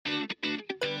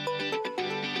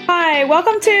Hi,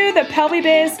 welcome to the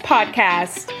PelviBiz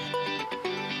podcast.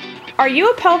 Are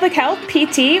you a pelvic health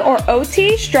PT or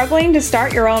OT struggling to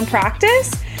start your own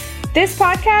practice? This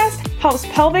podcast helps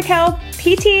pelvic health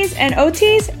PTs and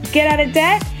OTs get out of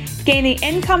debt, gain the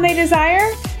income they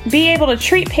desire, be able to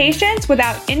treat patients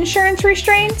without insurance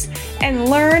restraints, and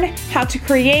learn how to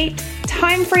create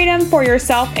time freedom for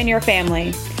yourself and your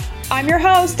family. I'm your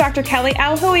host, Dr. Kelly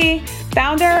Alhui,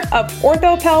 founder of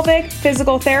Orthopelvic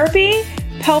Physical Therapy,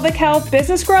 Pelvic Health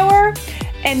Business Grower,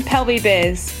 and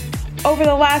PelviBiz. Over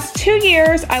the last 2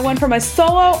 years, I went from a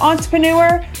solo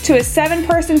entrepreneur to a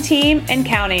 7-person team and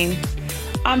counting.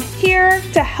 I'm here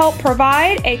to help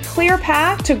provide a clear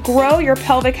path to grow your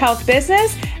pelvic health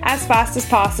business as fast as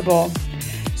possible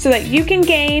so that you can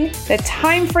gain the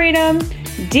time freedom,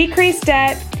 decrease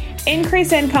debt,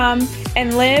 increase income,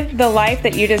 and live the life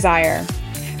that you desire.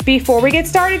 Before we get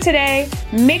started today,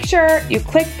 make sure you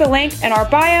click the link in our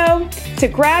bio to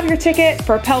grab your ticket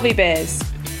for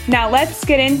PelviBiz. Now let's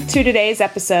get into today's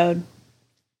episode.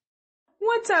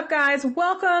 What's up, guys?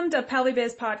 Welcome to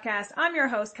PelviBiz podcast. I'm your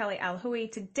host, Kelly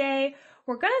Alhui. Today,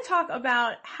 we're going to talk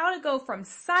about how to go from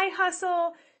side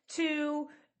hustle to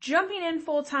jumping in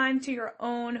full-time to your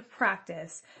own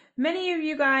practice. Many of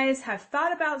you guys have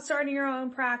thought about starting your own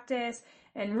practice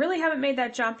and really haven't made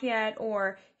that jump yet,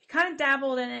 or you kind of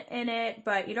dabbled in it,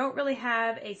 but you don't really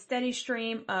have a steady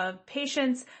stream of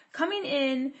patients coming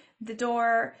in the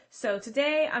door. So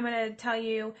today I'm going to tell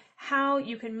you how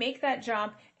you can make that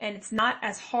jump and it's not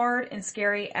as hard and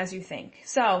scary as you think.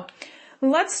 So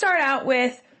let's start out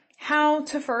with how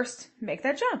to first make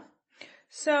that jump.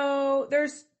 So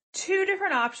there's 2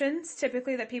 different options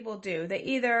typically that people do. They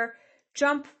either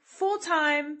jump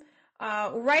full-time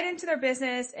right into their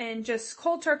business and just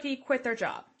cold turkey quit their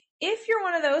job. If you're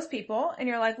one of those people and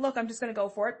you're like, look, I'm just going to go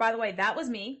for it. By the way, that was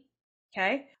me.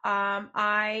 Okay.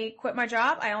 I quit my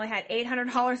job. I only had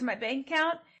 $800 in my bank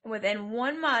account. And within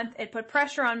 1 month, it put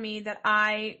pressure on me that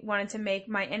I wanted to make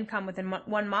my income within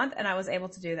 1 month, and I was able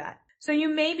to do that. So you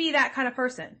may be that kind of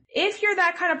person. If you're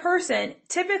that kind of person,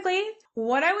 typically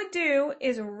what I would do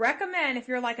is recommend, if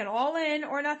you're like an all in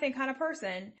or nothing kind of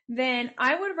person, then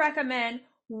I would recommend,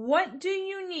 what do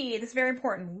you need? It's very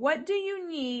important. What do you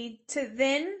need to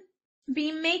then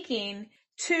be making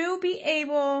to be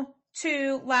able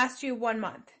to last you 1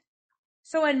 month?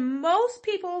 So in most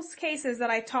people's cases that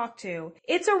I talk to,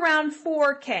 it's around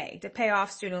 $4K to pay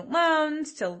off student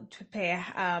loans, to pay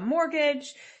a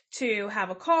mortgage, to have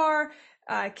a car,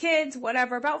 kids,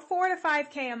 whatever, about $4 to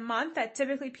 $5K a month that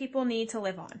typically people need to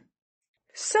live on.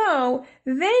 So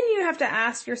then you have to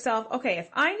ask yourself, okay, if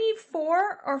I need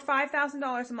 $4,000 or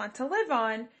 $5,000 a month to live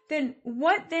on, then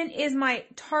what then is my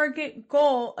target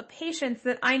goal of patients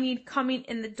that I need coming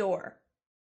in the door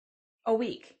a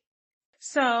week?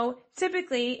 So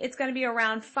typically it's going to be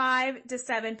around 5 to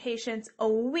 7 patients a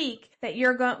week that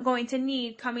you're going to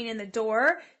need coming in the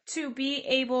door to be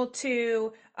able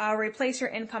to replace your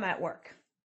income at work.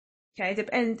 Okay.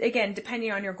 And again,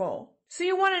 depending on your goal. So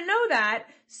you want to know that.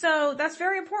 So that's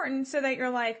very important so that you're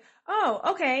like, oh,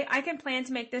 okay, I can plan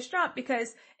to make this jump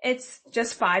because it's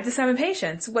just 5 to 7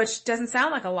 patients, which doesn't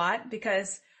sound like a lot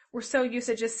because we're so used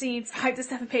to just seeing 5 to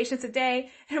 7 patients a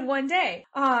day in one day.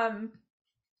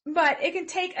 But it can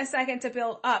take a second to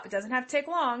build up. It doesn't have to take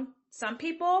long. Some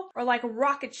people are like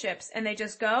rocket ships and they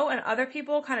just go, and other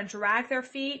people kind of drag their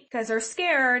feet because they're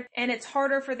scared and it's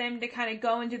harder for them to kind of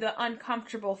go and do the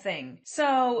uncomfortable thing.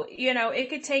 So, it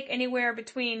could take anywhere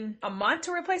between a month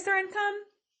to replace their income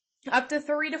up to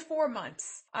 3 to 4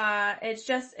 months. It's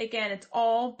just, again, it's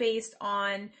all based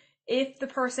on if the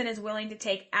person is willing to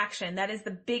take action. That is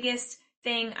the biggest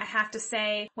thing I have to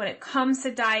say when it comes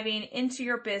to diving into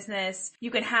your business. You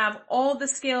can have all the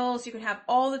skills, you can have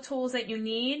all the tools that you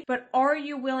need, but are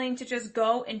you willing to just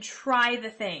go and try the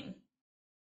thing?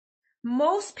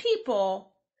 Most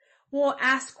people will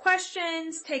ask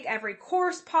questions, take every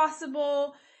course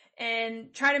possible,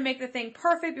 and try to make the thing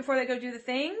perfect before they go do the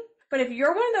thing. But if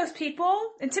you're one of those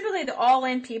people, and typically the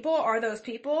all-in people are those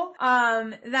people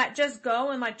that just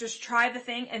go and just try the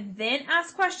thing and then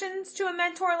ask questions to a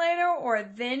mentor later or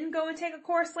then go and take a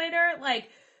course later,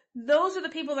 those are the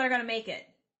people that are going to make it.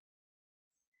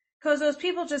 Because those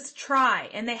people just try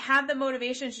and they have the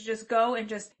motivation to just go and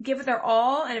just give it their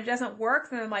all. And if it doesn't work,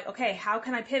 then they're like, okay, how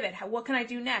can I pivot? What can I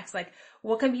do next?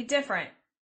 What can be different?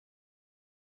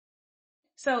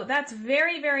 So that's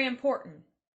very, very important.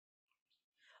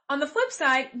 On the flip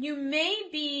side, you may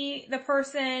be the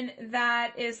person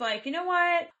that is like, you know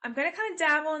what? I'm going to kind of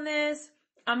dabble in this.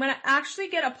 I'm going to actually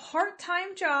get a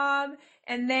part-time job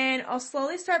and then I'll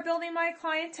slowly start building my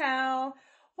clientele.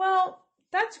 Well,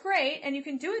 that's great. And you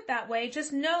can do it that way.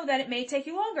 Just know that it may take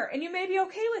you longer and you may be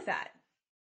okay with that.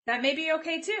 That may be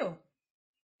okay too.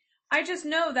 I just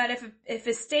know that if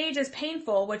a stage is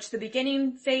painful, which the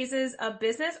beginning phases of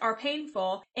business are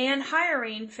painful, and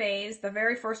hiring phase, the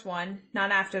very first one,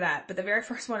 not after that, but the very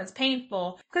first one is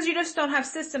painful because you just don't have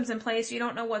systems in place. You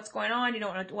don't know what's going on. You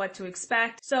don't know what to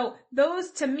expect. So those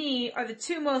to me are the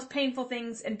two most painful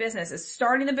things in business, is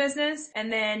starting the business and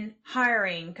then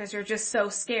hiring, because you're just so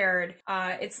scared.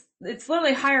 It's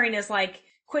literally, hiring is like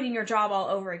quitting your job all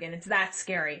over again. It's that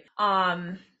scary.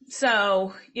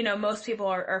 So, most people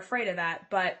are afraid of that,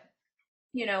 but,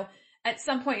 at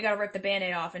some point you gotta rip the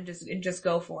Band-Aid off and just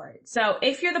go for it. So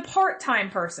if you're the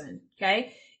part-time person,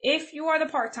 okay, if you are the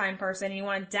part-time person and you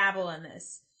want to dabble in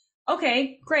this,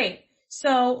 okay, great.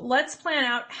 So let's plan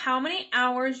out how many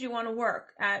hours you want to work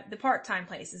at the part-time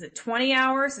place. Is it 20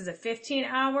 hours? Is it 15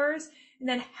 hours? And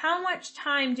then how much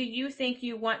time do you think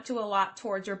you want to allot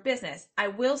towards your business? I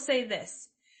will say this.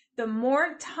 The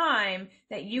more time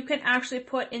that you can actually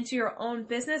put into your own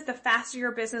business, the faster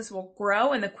your business will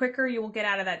grow and the quicker you will get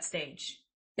out of that stage.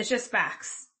 It's just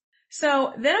facts.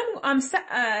 So then I'm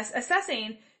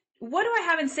assessing, what do I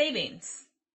have in savings?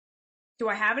 Do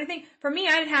I have anything? For me,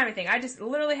 I didn't have anything. I just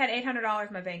literally had $800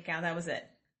 in my bank account. That was it.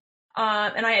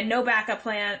 And I had no backup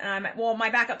plan. And my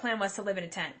backup plan was to live in a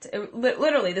tent.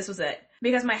 Literally, this was it.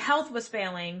 Because my health was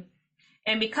failing.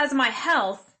 And because of my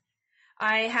health,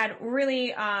 I had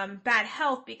really bad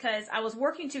health because I was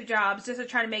working 2 jobs just to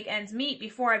try to make ends meet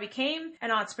before I became an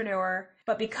entrepreneur.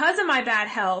 But because of my bad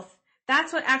health,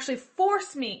 that's what actually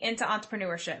forced me into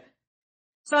entrepreneurship.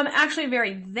 So I'm actually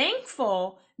very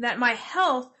thankful that my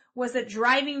health was the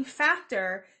driving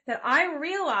factor, that I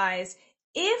realized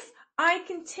if I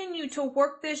continue to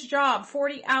work this job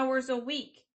 40 hours a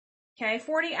week, okay,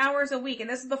 40 hours a week, and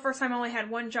this is the first time I only had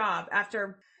 1 job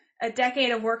after a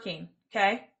decade of working,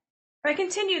 okay? If I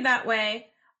continue that way,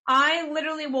 I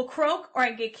literally will croak or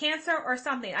I get cancer or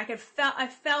something. I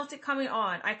felt it coming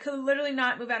on. I could literally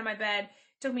not move out of my bed. It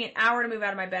took me an hour to move out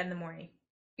of my bed in the morning.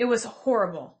 It was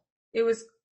horrible. It was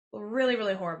really,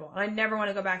 really horrible. And I never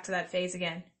want to go back to that phase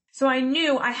again. So I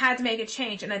knew I had to make a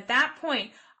change. And at that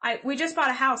point, we just bought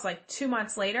a house like 2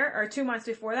 months later, or 2 months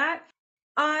before that.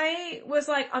 I was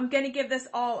like, I'm going to give this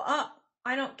all up.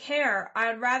 I don't care.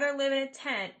 I'd rather live in a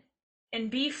tent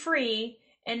and be free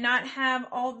and not have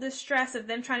all the stress of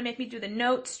them trying to make me do the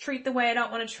notes, treat the way I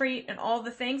don't want to treat, and all the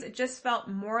things. It just felt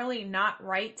morally not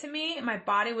right to me. My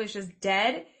body was just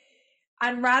dead.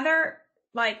 I'd rather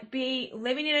be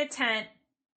living in a tent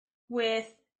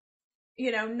with,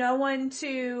 no one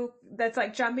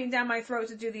that's jumping down my throat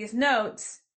to do these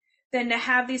notes than to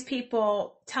have these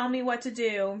people tell me what to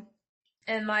do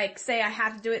and say I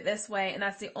have to do it this way and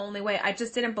that's the only way. I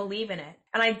just didn't believe in it.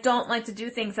 And I don't like to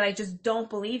do things that I just don't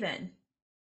believe in.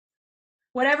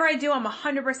 Whatever I do, I'm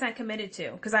 100% committed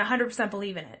to because I 100%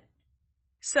 believe in it.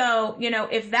 So,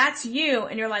 if that's you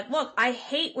and you're like, look, I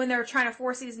hate when they're trying to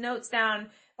force these notes down,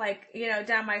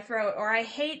 down my throat, or I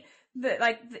hate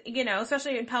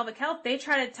especially in pelvic health, they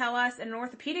try to tell us in an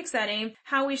orthopedic setting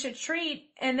how we should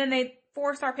treat, and then they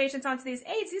force our patients onto these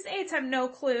aids. These aids have no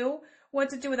clue what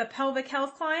to do with a pelvic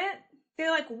health client. They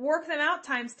work them out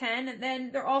times 10 and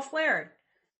then they're all flared.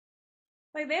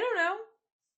 They don't know.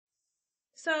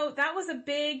 So that was a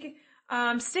big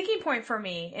sticking point for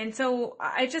me. And so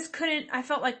I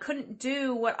felt like couldn't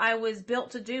do what I was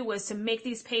built to do, was to make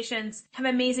these patients have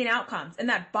amazing outcomes. And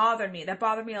that bothered me. That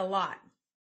bothered me a lot.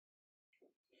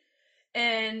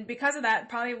 And because of that,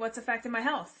 probably what's affected my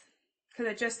health.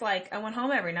 Because it just I went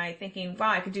home every night thinking, wow,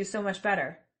 I could do so much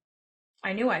better.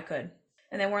 I knew I could.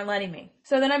 And they weren't letting me.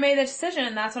 So then I made the decision,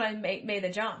 and that's when I made the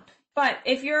jump. But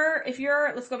if you're,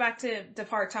 let's go back to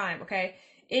part-time, okay?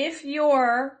 If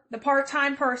you're the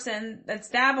part-time person that's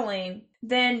dabbling,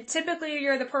 then typically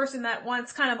you're the person that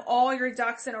wants kind of all your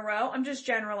ducks in a row. I'm just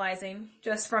generalizing,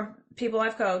 just from people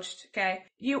I've coached, okay?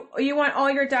 You want all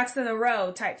your ducks in a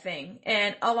row type thing.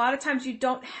 And a lot of times you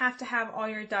don't have to have all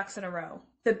your ducks in a row.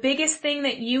 The biggest thing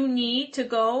that you need to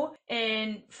go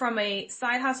and from a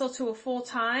side hustle to a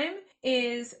full-time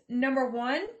is, number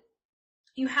 1,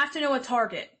 you have to know a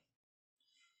target.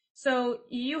 So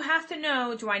you have to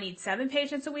know, do I need 7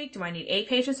 patients a week? Do I need 8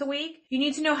 patients a week? You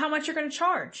need to know how much you're going to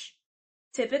charge.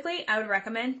 Typically, I would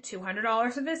recommend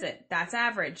 $200 a visit. That's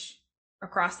average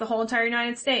across the whole entire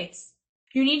United States.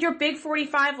 You need your big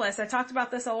 45 list. I talked about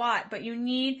this a lot, but you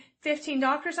need 15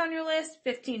 doctors on your list,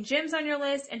 15 gyms on your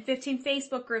list, and 15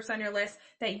 Facebook groups on your list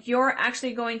that you're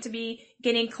actually going to be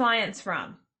getting clients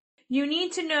from. You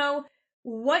need to know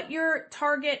what your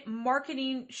target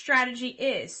marketing strategy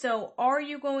is. So are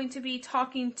you going to be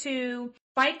talking to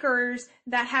Bikers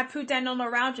that have pudendal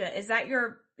neuralgia, is that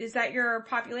your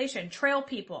population? Trail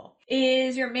people.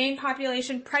 Is your main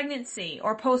population pregnancy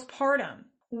or postpartum?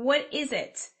 What is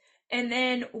it? And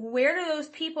then where do those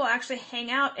people actually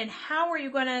hang out, and how are you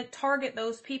going to target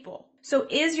those people? So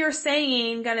is your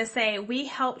saying going to say, we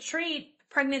help treat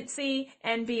pregnancy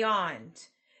and beyond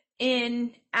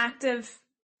in active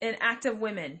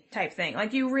women type thing?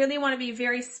 Like, you really want to be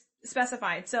very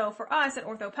specified. So for us at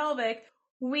OrthoPelvic,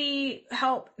 we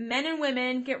help men and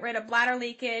women get rid of bladder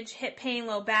leakage, hip pain,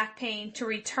 low back pain, to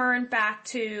return back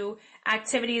to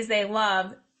activities they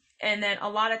love. And then a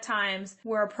lot of times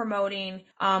we're promoting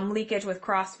leakage with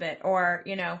CrossFit, or,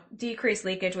 decreased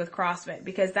leakage with CrossFit,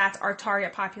 because that's our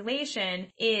target population,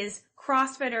 is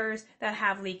CrossFitters that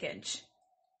have leakage.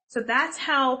 So that's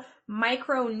how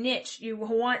micro niche you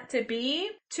want to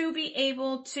be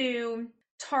able to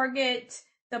target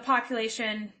the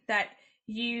population that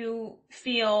you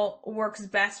feel works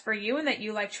best for you and that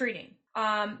you like treating.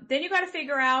 Then you got to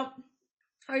figure out,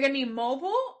 are you going to be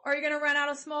mobile, or are you going to rent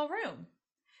out a small room?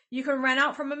 You can rent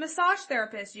out from a massage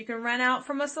therapist. You can rent out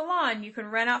from a salon. You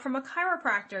can rent out from a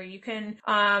chiropractor. You can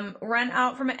rent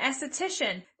out from an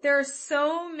esthetician. There are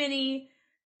so many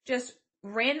just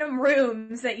random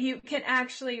rooms that you can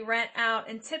actually rent out.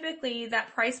 And typically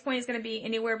that price point is going to be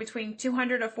anywhere between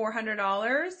 $200 to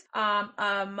 $400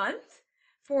 a month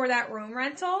for that room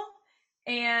rental.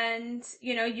 And,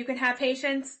 you can have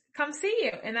patients come see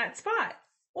you in that spot.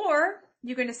 Or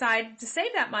you can decide to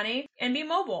save that money and be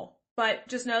mobile. But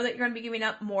just know that you're going to be giving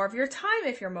up more of your time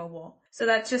if you're mobile. So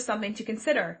that's just something to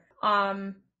consider.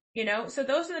 So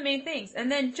those are the main things. And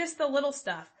then just the little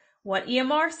stuff. What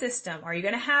EMR system? Are you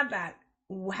going to have that?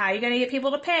 How are you going to get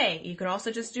people to pay? You can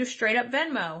also just do straight up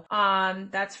Venmo.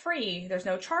 That's free. There's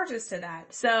no charges to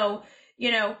that. So,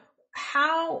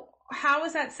 how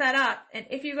is that set up? And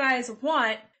if you guys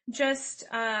want, just,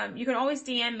 you can always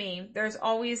DM me. There's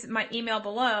always my email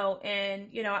below. And,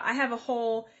 I have a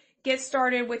whole get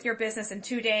started with your business in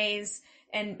 2 days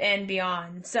and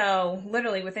beyond. So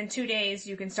literally within 2 days,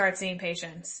 you can start seeing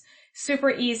patients.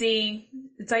 Super easy.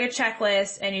 It's like a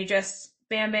checklist, and you just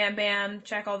bam, bam, bam,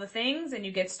 check all the things, and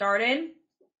you get started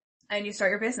and you start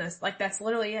your business. Like, that's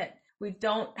literally it. We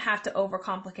don't have to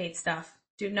overcomplicate stuff.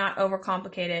 Do not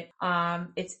overcomplicate it.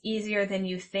 It's easier than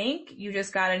you think. You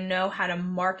just got to know how to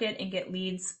market and get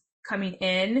leads coming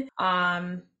in,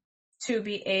 to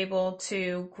be able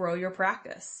to grow your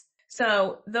practice.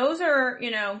 So those are,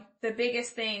 the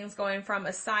biggest things going from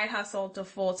a side hustle to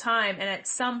full time. And at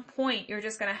some point, you're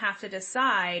just going to have to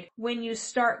decide, when you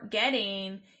start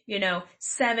getting,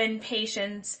 7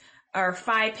 patients or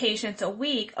 5 patients a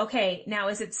week. Okay, now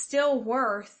is it still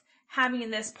worth having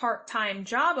this part-time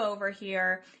job over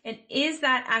here? And is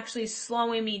that actually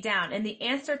slowing me down? And the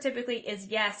answer typically is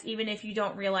yes, even if you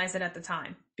don't realize it at the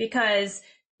time, because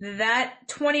that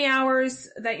 20 hours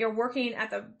that you're working at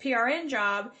the PRN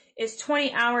job is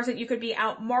 20 hours that you could be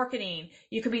out marketing.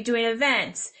 You could be doing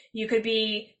events. You could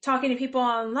be talking to people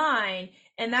online.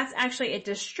 And that's actually a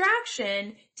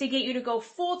distraction to get you to go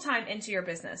full-time into your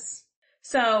business.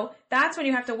 So that's when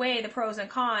you have to weigh the pros and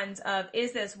cons of,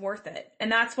 is this worth it?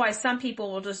 And that's why some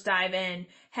people will just dive in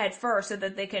head first so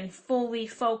that they can fully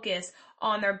focus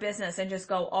on their business and just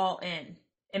go all in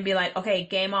and be like, okay,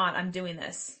 game on, I'm doing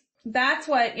this. That's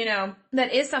what,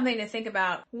 that is something to think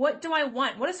about. What do I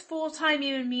want? What does full-time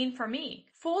even mean for me?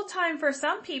 Full-time for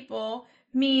some people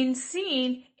means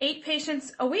seeing 8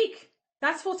 patients a week.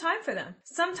 That's full-time for them.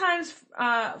 Sometimes,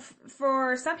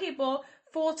 for some people,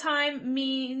 full-time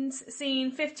means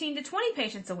seeing 15 to 20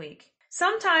 patients a week.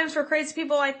 Sometimes for crazy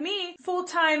people like me,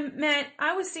 full-time meant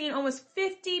I was seeing almost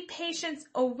 50 patients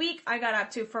a week I got up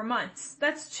to for months.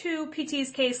 That's 2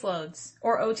 PT's caseloads,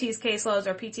 or OT's caseloads,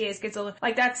 or PTA's caseloads.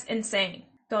 Like, that's insane.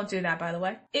 Don't do that, by the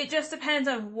way. It just depends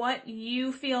on what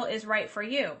you feel is right for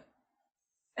you.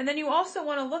 And then you also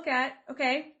want to look at,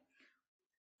 okay,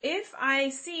 if I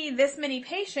see this many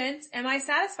patients, am I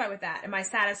satisfied with that? Am I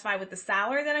satisfied with the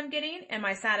salary that I'm getting? Am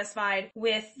I satisfied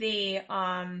with the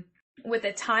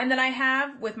time that I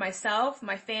have with myself,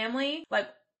 my family? Like,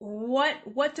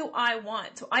 what do I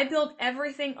want? So I build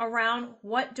everything around,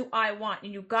 what do I want?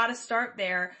 And you got to start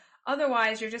there.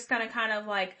 Otherwise, you're just going to kind of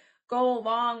like go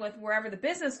along with wherever the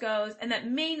business goes. And that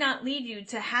may not lead you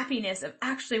to happiness of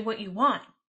actually what you want.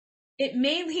 It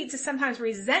may lead to sometimes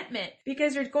resentment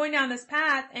because you're going down this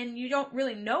path and you don't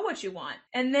really know what you want.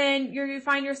 And then you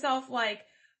find yourself like,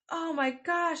 oh my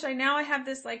gosh, now I have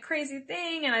this like crazy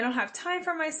thing and I don't have time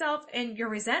for myself, and you're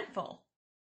resentful.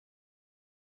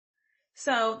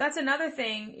 So that's another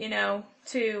thing,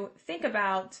 to think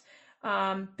about.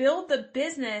 Build the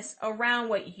business around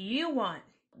what you want.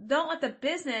 Don't let the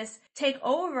business take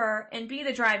over and be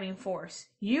the driving force.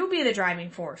 You be the driving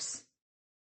force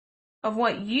of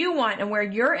what you want and where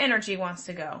your energy wants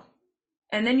to go.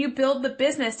 And then you build the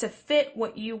business to fit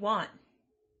what you want.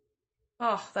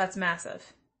 Oh, that's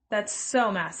massive. That's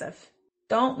so massive.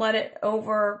 Don't let it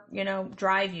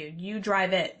drive you. You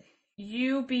drive it.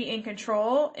 You be in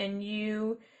control and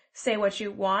you say what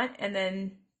you want, and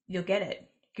then you'll get it.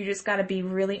 You just got to be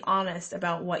really honest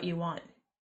about what you want.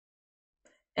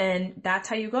 And that's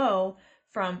how you go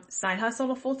from side hustle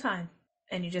to full time.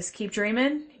 And you just keep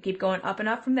dreaming, keep going up and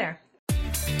up from there.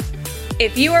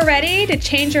 If you are ready to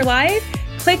change your life,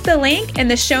 click the link in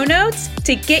the show notes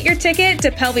to get your ticket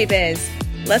to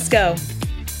PelviBiz. Let's go.